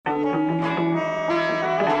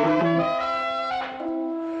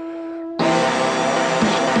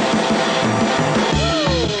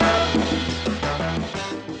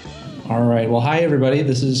right. Well, hi everybody.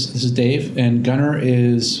 This is Dave, and Gunnar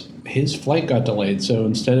his flight got delayed, so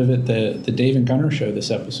instead of it the Dave and Gunnar show this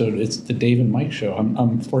episode, it's the Dave and Mike show.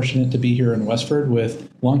 I'm fortunate to be here in Westford with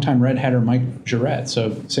longtime Red Hatter Mike Jarrett.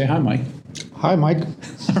 So say hi, Mike. Hi, Mike.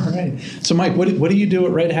 All right. So, Mike, what do you do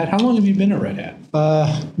at Red Hat? How long have you been at Red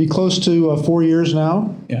Hat? Be close to 4 years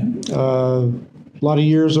now. Yeah. A lot of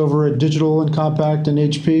years over at Digital and Compact and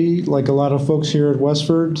HP, like a lot of folks here at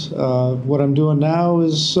Westford. What I'm doing now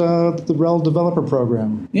is the RHEL developer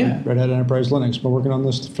program. Yeah. Red Hat Enterprise Linux. Been working on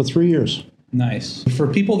this for 3 years. Nice. For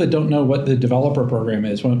people that don't know what the developer program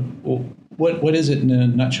is, what is it in a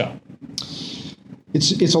nutshell?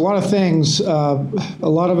 It's a lot of things. A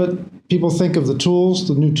lot of it, people think of the tools,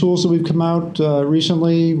 the new tools that we've come out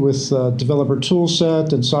recently with developer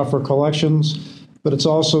toolset and software collections. But it's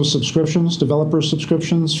also subscriptions, developer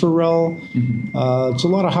subscriptions for RHEL. Mm-hmm. It's a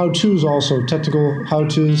lot of how-tos also, technical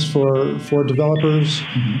how-tos for developers.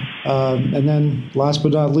 Mm-hmm. And then last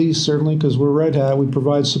but not least, certainly because we're Red Hat, we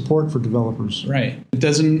provide support for developers. Right.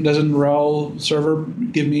 Doesn't RHEL Server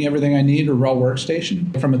give me everything I need, or RHEL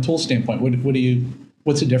Workstation? From a tool standpoint,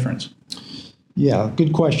 what's the difference? Yeah,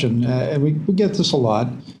 good question. And we get this a lot.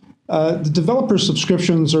 The developer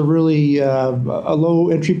subscriptions are really a low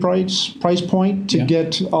entry price point to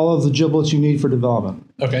get all of the giblets you need for development.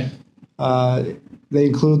 Okay. They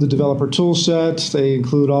include the developer tool set. They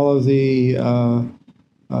include all of the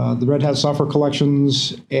Red Hat software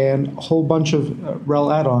collections and a whole bunch of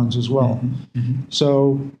RHEL add-ons as well. Mm-hmm. Mm-hmm.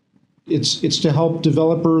 So it's to help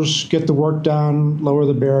developers get the work done, lower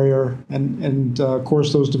the barrier, and of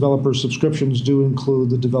course those developer subscriptions do include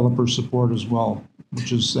the developer support as well,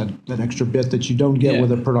 which is that extra bit that you don't get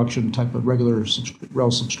with a production type of regular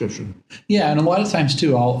RHEL subscription. Yeah, and a lot of times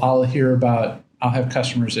too, I'll have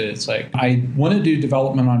customers that it's like, I want to do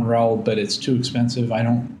development on RHEL, but it's too expensive. I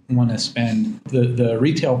don't want to spend the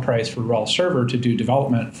retail price for RHEL Server to do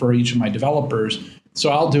development for each of my developers. So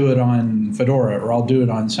I'll do it on Fedora or I'll do it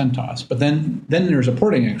on CentOS. But then there's a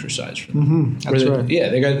porting exercise for them. Mm-hmm, that's right. Yeah,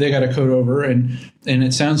 they got to code over, and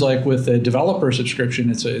it sounds like with the developer subscription,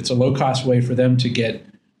 it's a low cost way for them to get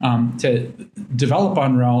to develop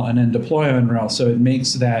on RHEL and then deploy on RHEL. So it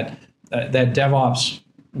makes that DevOps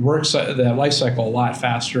works that life cycle a lot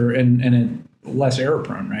faster and less error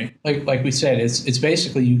prone, right? Like we said, it's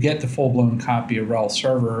basically you get the full blown copy of RHEL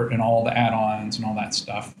Server and all the add-ons and all that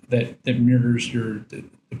stuff that mirrors your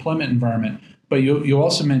deployment environment. But you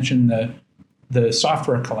also mentioned the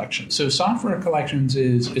software collection. So software collections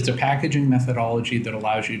it's a packaging methodology that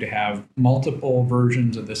allows you to have multiple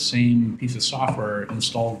versions of the same piece of software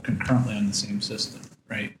installed concurrently on the same system,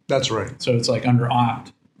 right? That's right. So it's like under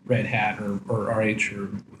opt, Red Hat or RH,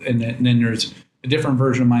 and then there's a different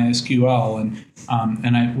version of MySQL,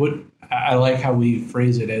 and I like how we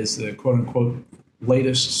phrase it as the quote unquote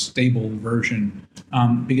latest stable version,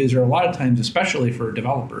 because there are a lot of times, especially for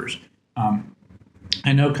developers,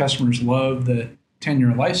 I know customers love the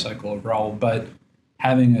 10-year lifecycle of RHEL, but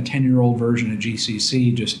having a 10-year-old version of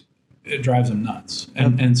GCC it drives them nuts.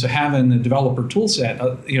 And so having the developer tool set,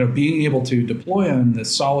 being able to deploy on the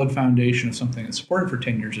solid foundation of something that's supported for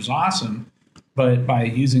 10 years is awesome. But by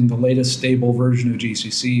using the latest stable version of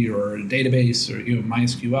GCC or a database or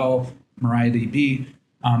MySQL, MariaDB,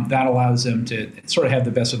 that allows them to sort of have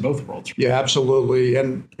the best of both worlds. Yeah, absolutely.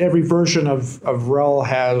 And every version of RHEL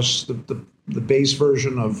has the base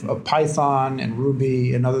version of Python and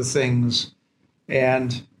Ruby and other things.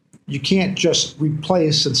 And you can't just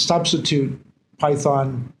replace and substitute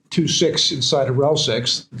Python 2.6 inside of RHEL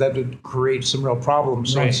 6. That would create some real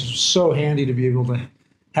problems. So right. It's so handy to be able to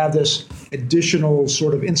have this additional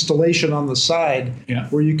sort of installation on the side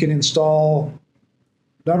where you can install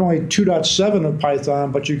not only 2.7 of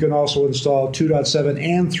Python, but you can also install 2.7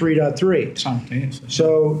 and 3.3. Simultaneously.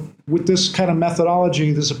 So with this kind of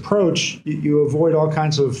methodology, this approach, you avoid all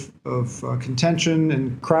kinds of contention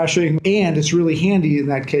and crashing. And it's really handy in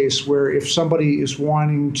that case where if somebody is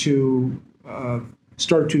wanting to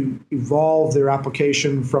start to evolve their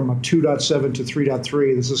application from a 2.7 to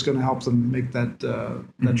 3.3, this is going to help them make that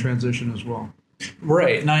transition as well.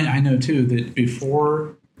 Right. And I know, too, that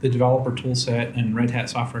before the developer toolset and Red Hat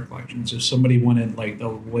software collections, if somebody wanted like the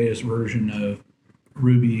latest version of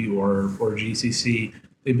Ruby or GCC,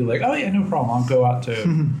 they'd be like, oh, yeah, no problem. I'll go out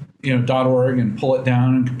to .org and pull it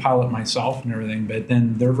down and compile it myself and everything. But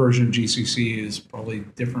then their version of GCC is probably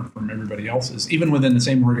different from everybody else's, even within the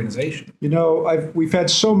same organization. We've had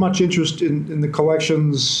so much interest in the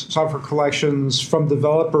collections, software collections from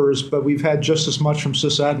developers, but we've had just as much from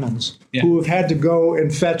sysadmins who have had to go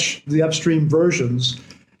and fetch the upstream versions.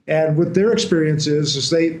 And what their experience is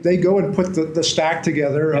they go and put the stack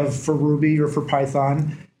together for Ruby or for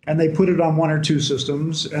Python, and they put it on one or two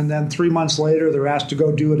systems, and then 3 months later they're asked to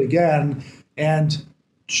go do it again, and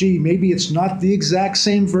gee, maybe it's not the exact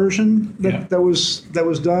same version that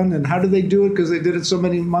was done. And how did they do it? Because they did it so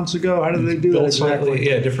many months ago. How did they do it exactly?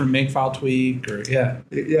 Yeah, different makefile tweak, or yeah,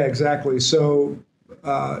 exactly. So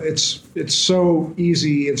it's so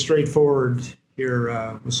easy and straightforward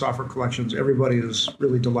here with software collections. Everybody is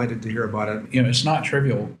really delighted to hear about it. It's not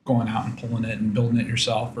trivial going out and pulling it and building it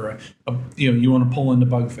yourself, or you want to pull in the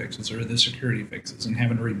bug fixes or the security fixes and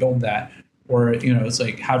having to rebuild that. Or, it's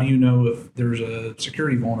like, how do you know if there's a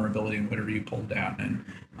security vulnerability in whatever you pulled down, and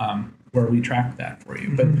where we track that for you.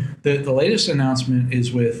 Mm-hmm. But the latest announcement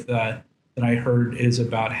is with that I heard is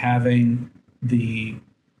about having the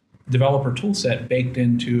developer toolset baked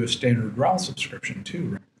into a standard RHEL subscription too.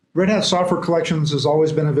 Right? Red Hat Software Collections has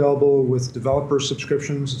always been available with developer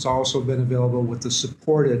subscriptions. It's also been available with the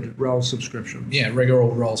supported RHEL subscriptions. Yeah, regular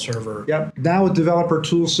old RHEL server. Yep. Now with developer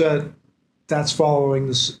toolset, that's following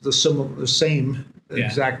the same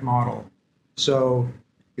exact model. So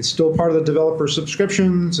it's still part of the developer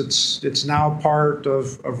subscriptions. It's now part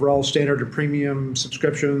of RHEL standard or premium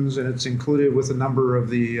subscriptions, and it's included with a number of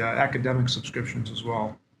the academic subscriptions as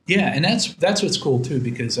well. Yeah, and that's what's cool too,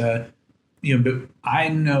 because but I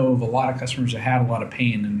know of a lot of customers that had a lot of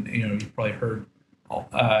pain, and you've probably heard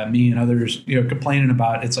me and others, complaining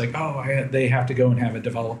about it's like, they have to go and have a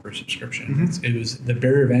developer subscription. Mm-hmm. It was the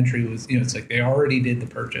barrier of entry was, it's like they already did the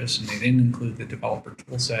purchase and they didn't include the developer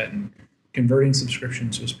tool set, and converting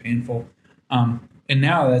subscriptions was painful. And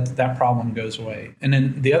now that problem goes away. And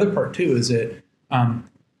then the other part too is that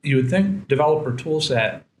you would think developer tool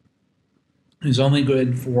set is only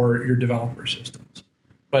good for your developer systems,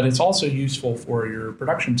 but it's also useful for your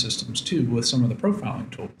production systems too, with some of the profiling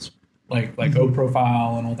tools. Like mm-hmm.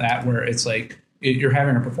 OProfile and all that, where it's like you're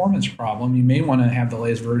having a performance problem. You may want to have the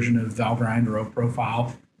latest version of Valgrind or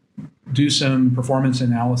OProfile, do some performance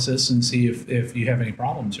analysis, and see if you have any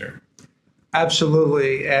problems there.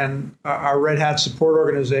 Absolutely. And our Red Hat support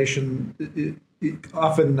organization it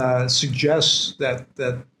often suggests that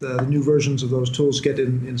the new versions of those tools get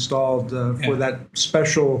installed for that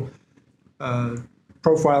special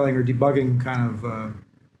profiling or debugging kind of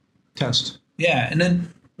test. Yeah, and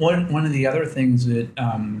then one of the other things that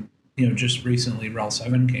just recently RHEL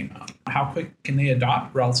 7 came out. How quick can they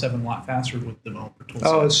adopt RHEL 7 a lot faster with developer tools?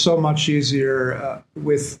 Oh, it's so much easier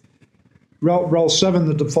with RHEL 7.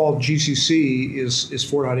 The default GCC is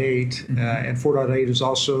 4.8, mm-hmm. And 4.8 is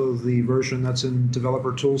also the version that's in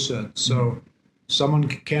developer toolset. So mm-hmm. someone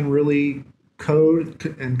can really code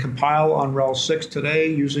and compile on RHEL 6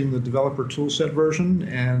 today using the developer toolset version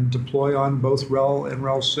and deploy on both RHEL and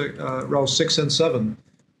RHEL 6 and 7.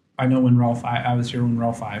 I know when RHEL 5, I was here when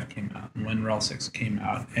RHEL 5 came out and when RHEL 6 came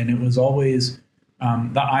out, and it was always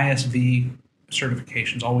the ISV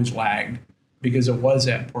certifications always lagged because it was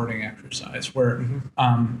that porting exercise where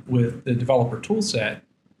mm-hmm. With the developer toolset,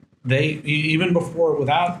 they even before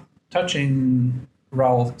without touching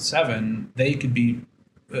RHEL 7, they could be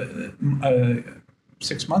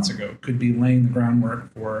 6 months ago could be laying the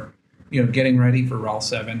groundwork for getting ready for RHEL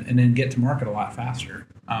 7 and then get to market a lot faster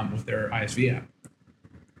with their ISV app.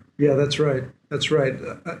 Yeah, that's right. That's right.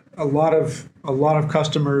 A lot of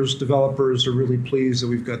customers, developers are really pleased that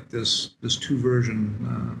we've got this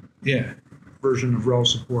version of RHEL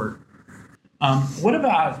support. What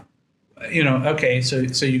about okay?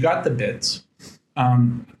 So you got the bits.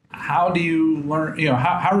 How do you learn?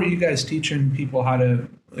 How are you guys teaching people how to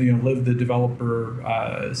live the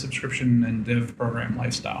developer subscription and dev program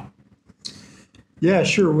lifestyle? Yeah,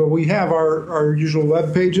 sure. Well, we have our usual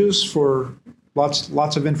web pages for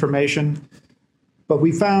lots of information, but we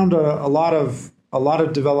found a lot of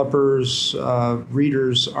developers,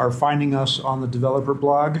 readers are finding us on the developer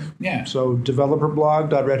blog. Yeah. So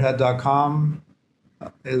developerblog.redhat.com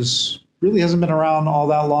really hasn't been around all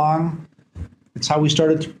that long. It's how we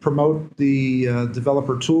started to promote the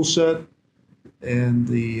developer toolset and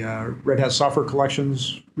the Red Hat software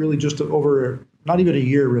collections. Really, just over not even a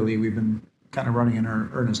year. Really, we've been kind of running in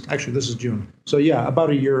earnest. Actually, this is June. So yeah, about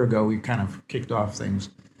a year ago, we kind of kicked off things,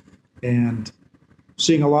 and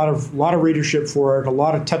seeing a lot of readership for it. A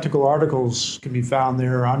lot of technical articles can be found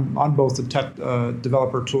there on both the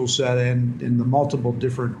developer toolset and in the multiple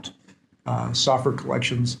different software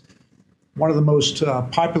collections. One of the most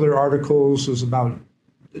popular articles is about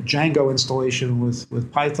Django installation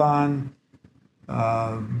with Python.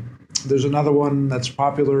 There's another one that's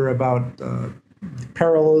popular about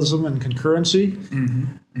parallelism and concurrency. Mm-hmm.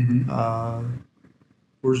 Mm-hmm.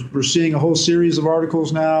 We're seeing a whole series of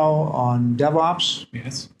articles now on DevOps.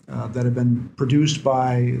 Yes. That have been produced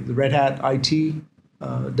by the Red Hat IT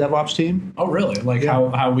DevOps team. Oh, really? Like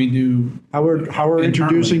Yeah. how we do. How we're Internally.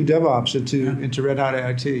 introducing DevOps into Red Hat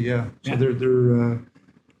IT. Yeah. So Yeah. they're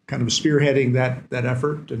kind of spearheading that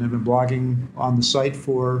effort, and have been blogging on the site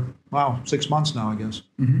for 6 months now, I guess.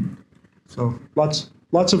 Mm-hmm. So lots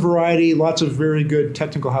of variety, lots of very good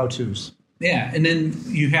technical how-tos. Yeah, and then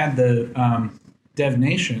you had the Dev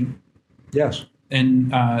Nation, Yes.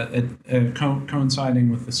 and coinciding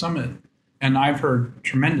with the summit, and I've heard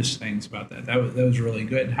tremendous things about that. That was really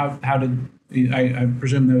good. How did I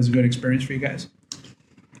presume that was a good experience for you guys?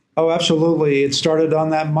 Oh, absolutely. It started on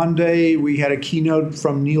that Monday. We had a keynote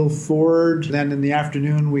from Neil Ford. Then in the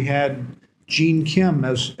afternoon, we had Gene Kim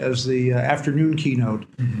as the afternoon keynote.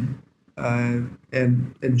 Mm-hmm.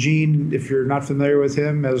 And Gene, if you're not familiar with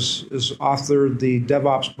him, has authored the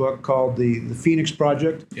DevOps book called the Phoenix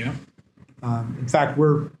Project. Yeah. In fact,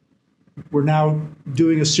 we're now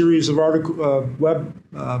doing a series of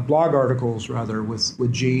blog articles rather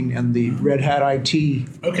with Gene and the Red Hat IT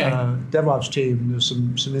DevOps team. There's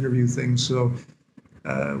some interview things. So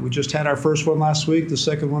we just had our first one last week. The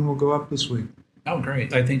second one will go up this week. Oh,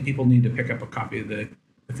 great! I think people need to pick up a copy of the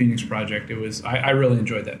Phoenix Project. It was I really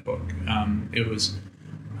enjoyed that book. It was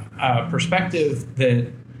a perspective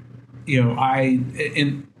that I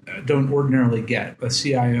don't ordinarily get. A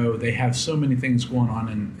CIO, they have so many things going on,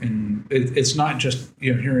 and it's not just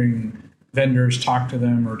hearing vendors talk to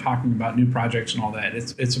them or talking about new projects and all that.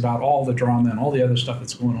 It's about all the drama and all the other stuff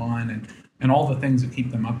that's going on and all the things that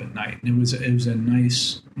keep them up at night. And it was a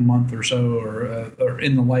nice month or so, or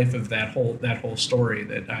in the life of that whole story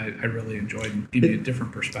that I really enjoyed and gave me a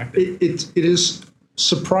different perspective. It is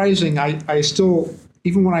surprising. I still,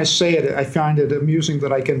 even when I say it, I find it amusing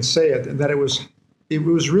that I can say it, and that it was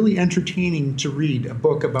really entertaining to read a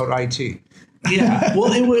book about IT. Yeah,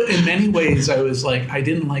 well, it was, in many ways, I was like, I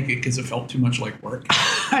didn't like it because it felt too much like work.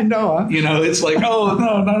 I know. Huh? It's like, oh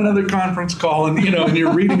no, not another conference call, and and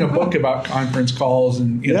you're reading a book about conference calls,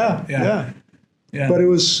 and yeah. But it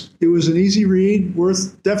was an easy read.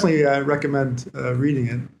 Definitely recommend reading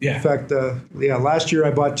it. Yeah. In fact, last year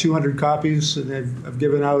I bought 200 copies, and I've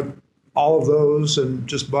given out all of those, and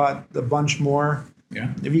just bought a bunch more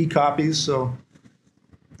of e-copies. So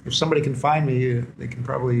if somebody can find me, they can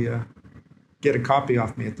probably get a copy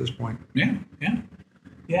off me at this point. Yeah.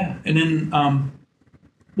 And then,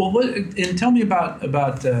 and tell me about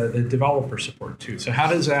the developer support too. So how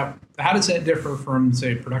does that differ from,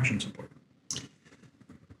 say, production support?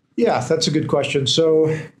 Yeah, that's a good question.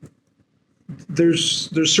 So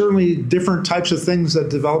there's certainly different types of things that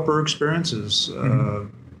developer experiences. There's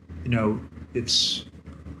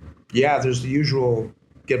the usual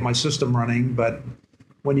get my system running, but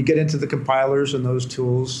when you get into the compilers and those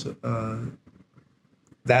tools,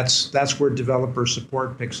 that's where developer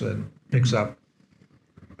support picks up.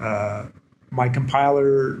 My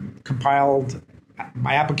compiler compiled.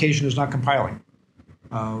 My application is not compiling.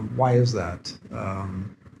 Why is that?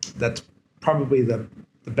 That's probably the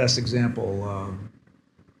best example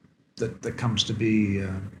that comes to be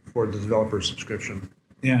for the developer subscription.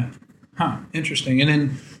 Yeah. Interesting. And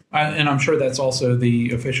then, and I'm sure that's also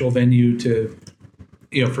the official venue to,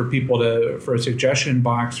 for people for a suggestion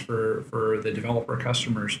box for the developer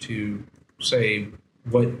customers to say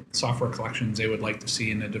what software collections they would like to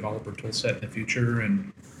see in the developer tool set in the future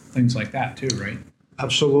and things like that too, right?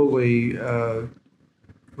 Absolutely.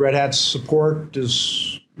 Red Hat's support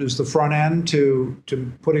is the front end to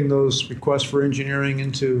putting those requests for engineering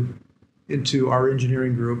into our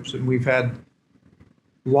engineering groups, and we've had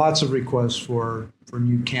lots of requests for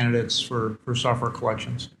new candidates for software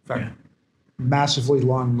collections. In fact, massively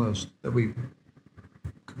long list that we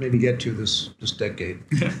could maybe get to this decade.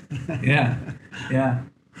 Yeah.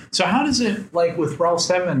 So how does it, like with RHEL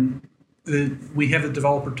 7, we have the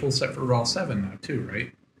developer tool set for RHEL 7 now too,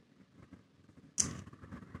 right?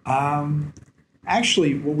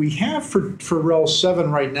 Actually, what we have for RHEL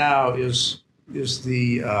 7 right now is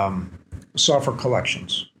the software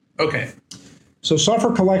collections. Okay. So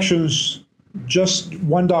software collections, just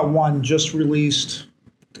 1.1 just released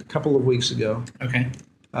a couple of weeks ago. Okay.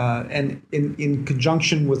 And in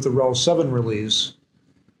conjunction with the RHEL 7 release,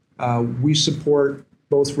 we support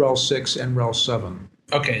both RHEL 6 and RHEL 7.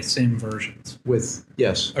 Okay, same versions.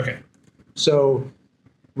 Yes. Okay. So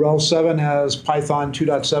RHEL 7 has Python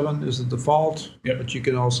 2.7 is the default, but you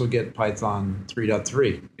can also get Python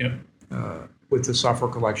 3.3 with the software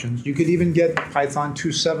collections. You could even get Python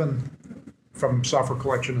 2.7 from software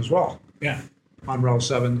collection as well on RHEL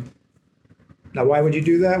 7. Now, why would you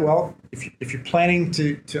do that? Well, if you're planning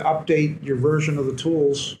to update your version of the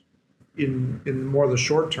tools in more of the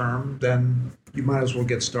short term, then you might as well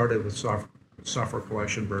get started with software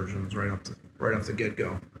collection versions right the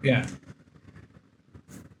get-go. Yeah.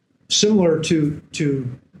 Similar to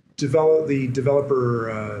develop the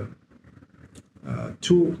developer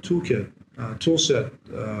toolset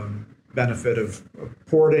benefit of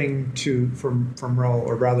porting from RHEL,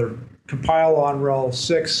 or rather compile on RHEL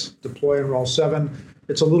 6, deploy on RHEL 7.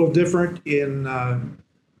 It's a little different in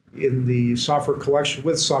the software collection,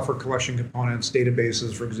 with software collection components,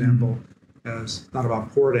 databases, for example. It's not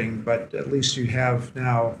about porting, but at least you have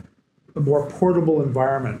now a more portable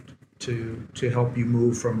environment to help you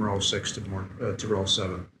move from RHEL 6 to RHEL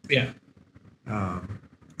 7. Yeah.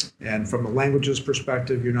 And from a languages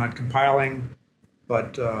perspective, you're not compiling,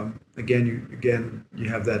 but again, you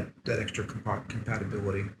have that extra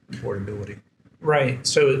compatibility and portability. Right.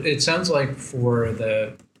 So it sounds like for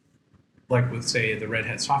with say the Red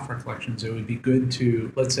Hat software collections, it would be good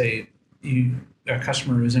to, let's say a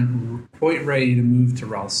customer isn't quite ready to move to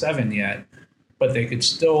RHEL 7 yet, but they could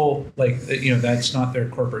still, that's not their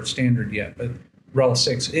corporate standard yet, but RHEL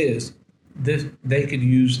 6 is. They could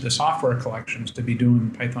use the software collections to be doing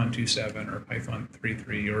Python 2.7 or Python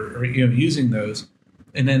 3.3 or using those,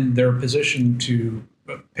 and then they're positioned to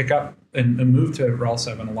pick up and move to RHEL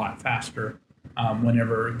 7 a lot faster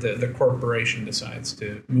whenever the corporation decides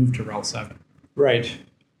to move to RHEL 7. Right.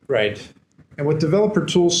 And with developer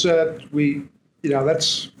toolset,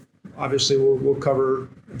 that's obviously we'll cover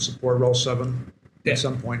and support RHEL 7 at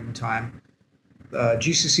some point in time.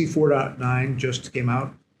 GCC 4.9 just came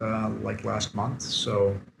out last month,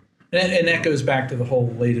 so and that goes back to the whole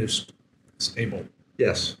latest stable.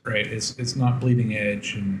 Yes, right. It's not bleeding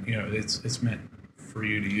edge, and it's meant for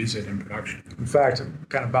you to use it in production. In fact, I'm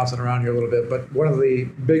kind of bouncing around here a little bit, but one of the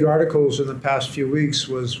big articles in the past few weeks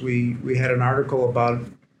was we had an article about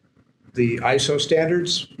the ISO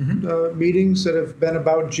standards meetings that have been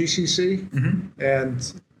about GCC,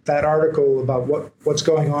 and that article about what's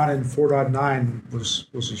going on in 4.9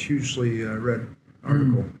 was a hugely read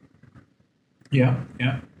article. Yeah.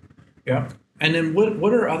 And then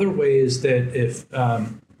what are other ways that if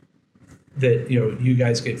you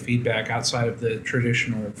guys get feedback outside of the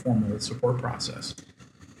traditional formal support process?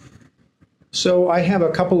 So I have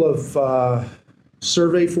a couple of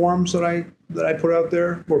survey forms that I put out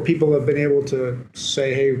there where people have been able to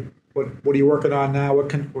say, hey, what are you working on now? What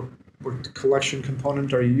collection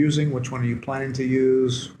component are you using? Which one are you planning to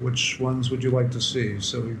use? Which ones would you like to see?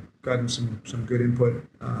 So we've gotten some good input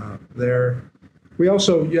there. We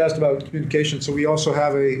also, you asked about communication, so we also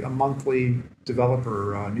have a monthly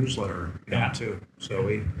developer newsletter too. So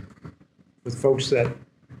with folks that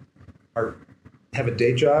have a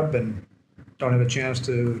day job and don't have a chance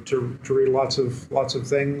to read lots of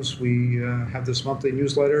things, we have this monthly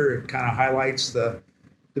newsletter. It kind of highlights the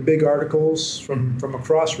big articles from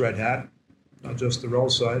across Red Hat, not just the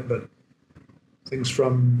RHEL side, but things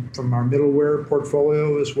from our middleware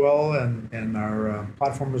portfolio as well, and our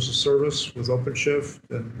platform as a service with OpenShift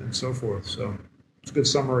and so forth. So it's a good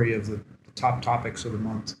summary of the top topics of the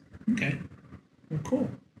month. Okay. Well, cool.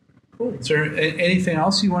 Is there anything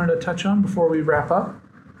else you wanted to touch on before we wrap up?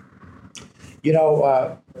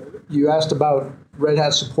 You asked about Red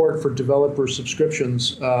Hat support for developer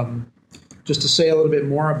subscriptions. Just to say a little bit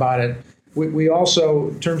more about it, we also,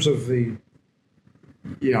 in terms of the,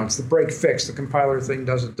 it's the break fix, the compiler thing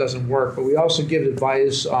doesn't work, but we also give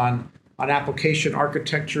advice on application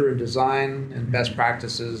architecture and design and best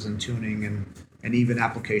practices and tuning and even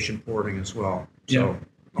application porting as well. So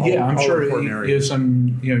I'm sure you have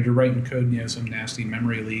some, you're writing code and you have some nasty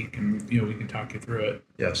memory leak, and we can talk you through it.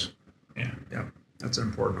 Yes. Yeah. That's an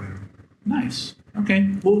important item. Nice. Okay.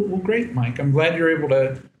 Well, great, Mike. I'm glad you're able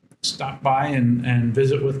to stop by and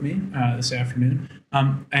visit with me this afternoon.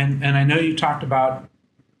 And I know you talked about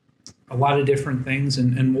a lot of different things,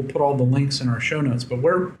 and we'll put all the links in our show notes. But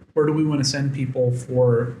where do we want to send people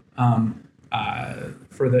to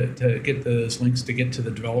get those links to get to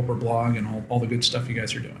the developer blog and all the good stuff you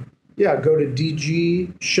guys are doing? Yeah, go to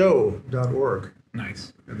dgshow.org.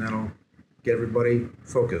 Nice. And that'll get everybody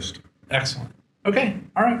focused. Excellent. Okay.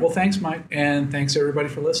 All right. Well, thanks, Mike, and thanks everybody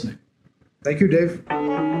for listening. Thank you, Dave.